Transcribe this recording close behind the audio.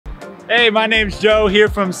Hey, my name's Joe here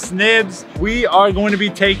from Snibs. We are going to be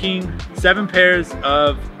taking 7 pairs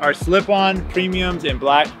of our slip-on premiums in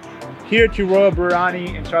black here to Royal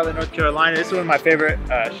Burani in Charlotte, North Carolina. This is one of my favorite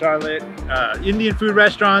Charlotte Indian food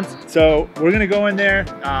restaurants. So we're gonna go in there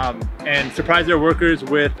and surprise their workers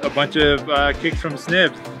with a bunch of kicks from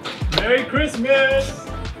Snibs. Merry Christmas!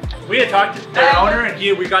 We had talked to their owner and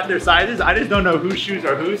we got their sizes. I just don't know whose shoes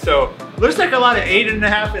are whose, so looks like a lot of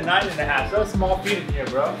 8.5 and 9.5. So small feet in here,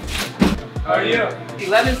 bro. How are you?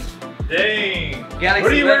 11. Dang. Galaxy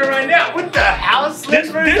what are you wearing right now? What the house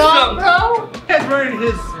slippers on, bro? He's wearing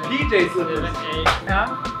his PJ slippers.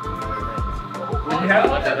 Huh? What do you have?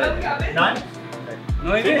 9?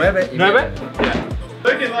 9? Yeah.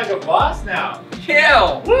 Looking like a boss now.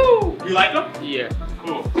 Yeah. Woo! You like them? Yeah.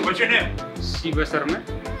 Cool. What's your name? Shiba Sarma.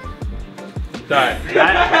 Sorry.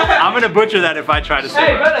 I'm gonna butcher that if I try to say it.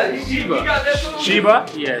 Hey, brother, you got that too? Shiba?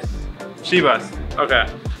 Yes. Shibas. Okay.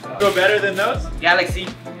 Go better than those? Galaxy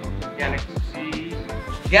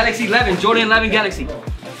 11, Jordan 11 Galaxy.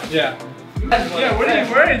 Yeah. Yeah, what are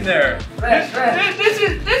you wearing there?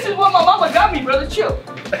 This is what my mama got me, brother. Chill.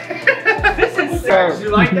 This is sick. You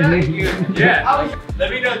like that? Yeah.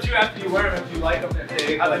 Let me know too after you wear them if you like them,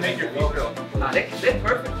 how they make your feet feel. Nah, they're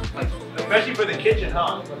perfect. Like, especially for the kitchen,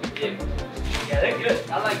 huh? Yeah, they're good.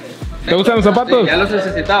 I like it. ¿Te gustan los zapatos? Ya los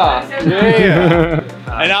necesitaba. Yeah.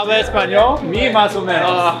 ¿En habla español? Mi más o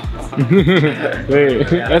menos.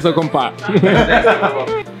 Sí, eso compa.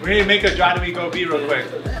 We need to make a Jaduee Gobi real quick.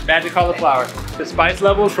 Magic cauliflower. The spice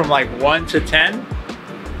levels from like 1 to 10.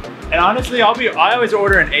 And honestly, I always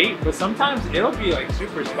order an 8, but sometimes it'll be like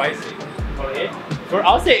super spicy. Or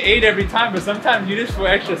I'll say 8 every time, but sometimes you just feel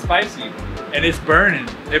extra spicy. And it's burning.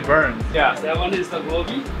 It burns. Yeah. That one is the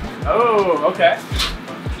Gobi. Oh, okay.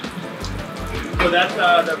 So that's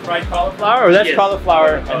the fried cauliflower? Or that's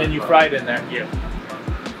cauliflower and then you fry it in there? Yeah.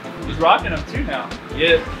 He's rocking them too now.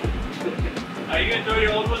 Yeah. Are you gonna throw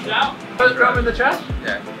your old ones out? Throw them in the trash?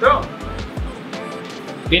 Yeah. Throw them.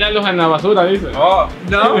 Tíralos en la basura, dice. Oh,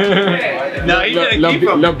 no? No, he's gonna keep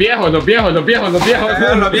them. Los viejos. Los viejos. No,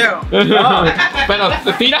 pero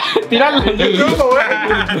tíralos.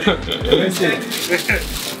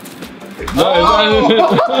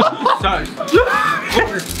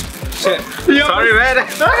 Sorry, man.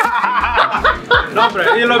 No, pero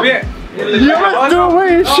ellos lo bien. You must do away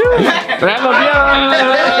your shoes.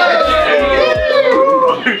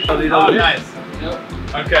 Oh, nice.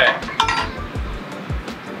 Okay.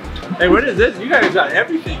 Hey, what is this? You guys got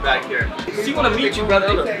everything back here. She wanna meet you,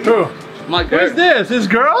 brother. Who? My girl. Who's this? This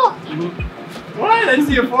girl? What? I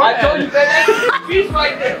see a forehead. I told you that Beast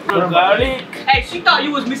right there. Hey, she thought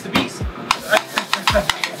you was Mr. Beast.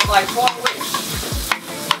 Like far away.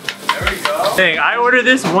 There we go. Dang, I order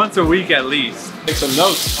this once a week at least. Take some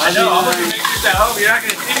notes. I know, I'm gonna make this at home. You're not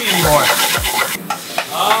gonna see me anymore.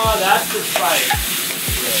 Oh, that's the spice.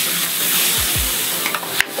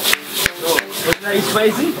 Wasn't that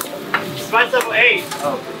spicy? Spice level 8.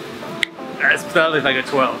 Oh. That's probably like a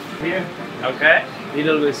 12. Here. Okay.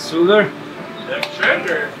 Little bit sugar. The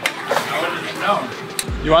sugar. I wouldn't even know.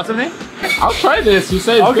 You want something? I'll try this. You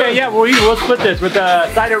say it's Okay, good. yeah, we'll split this with a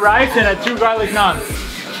side of rice and 2 garlic naans.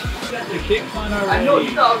 Got the kick on already. I know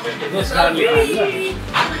you thought this garlic.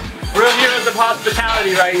 Real heroes of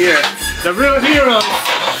hospitality right here. The real heroes.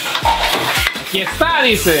 Aquí está,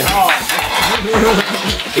 dice. Oh.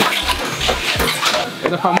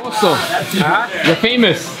 The famoso. The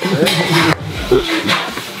famous.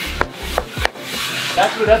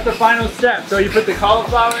 That's the final step. So you put the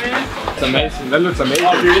cauliflower in. It's amazing. That looks amazing.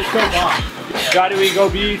 Oh, dude, it's so bomb. Jaduee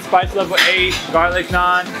Gobi, spice level 8, garlic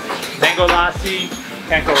naan, mango lassi.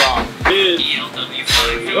 Can't go wrong. Dude.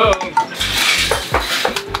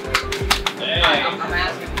 I'm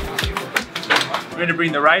asking. We're gonna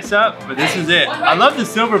bring the rice up, but this is it. I love the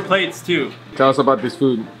silver plates too. Tell us about this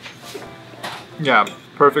food. Yeah,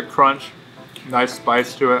 perfect crunch, nice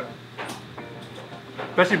spice to it.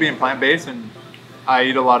 Especially being plant-based, and I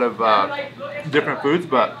eat a lot of different foods,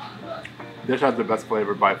 but this has the best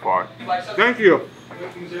flavor by far. Thank you.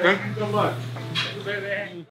 Thank you so much.